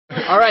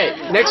All right,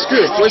 next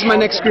group. Where's my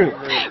next group?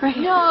 No.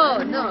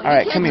 All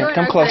right, come here.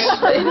 Come close. Come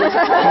close.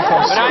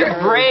 But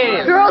I'm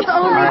brave. Girls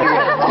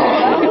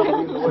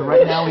only. So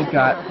right now we've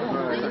got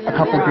a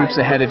couple groups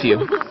ahead of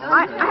you.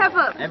 I have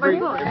a.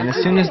 And as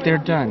soon as they're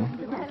done,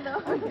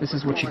 this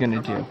is what you're going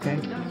to do, okay?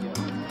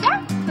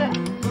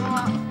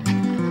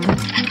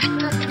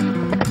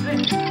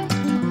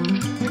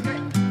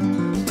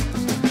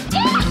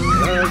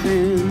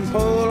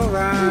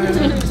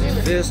 Polarized,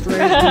 fist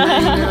raised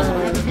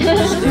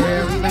anger,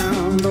 staring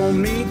down,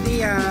 don't meet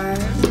the eyes.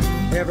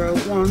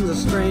 Everyone's a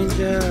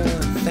stranger,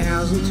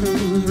 1,000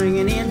 tunes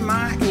ringing in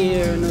my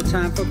ear. No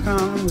time for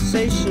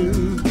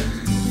conversation,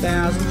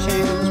 1,000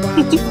 channels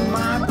wired to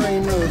my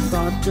brain. No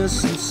thought,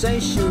 just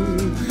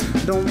sensation.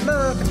 Don't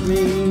look at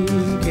me,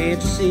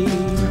 can't you see?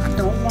 I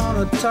don't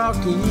want to talk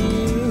to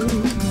you.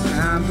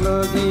 I'm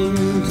plugged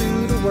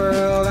into the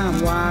world,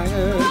 I'm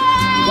wired.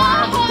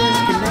 Wired but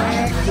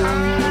disconnected.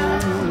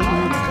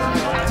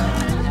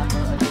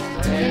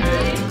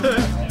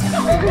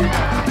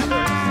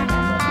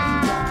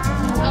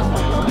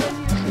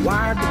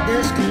 Wired but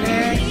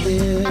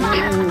disconnected.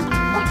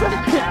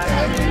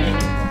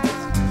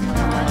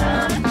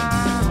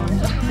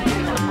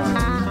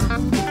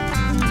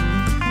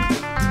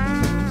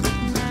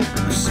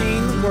 I've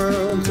seen the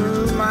world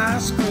through my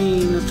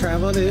screen. I've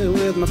traveled it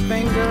with my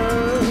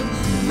fingers.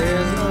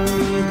 There's no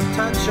need to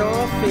touch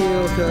or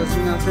feel, cause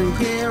nothing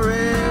here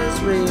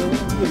is real.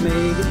 You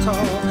may be tall,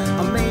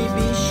 I may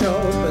be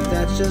short, but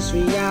that's just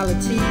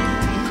reality.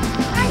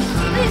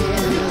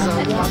 As I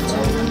want to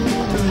be,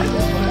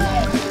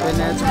 and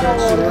that's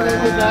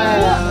virtuality.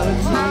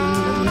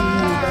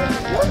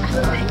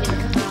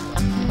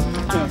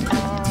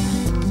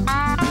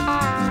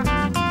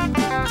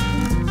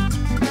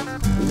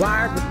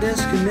 Wired but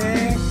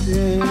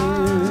disconnected.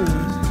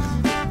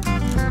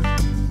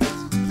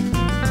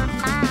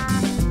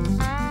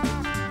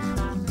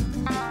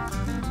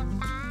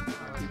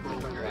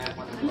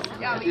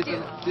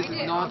 This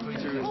is not to 1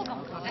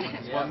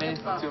 minute,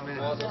 2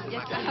 minutes.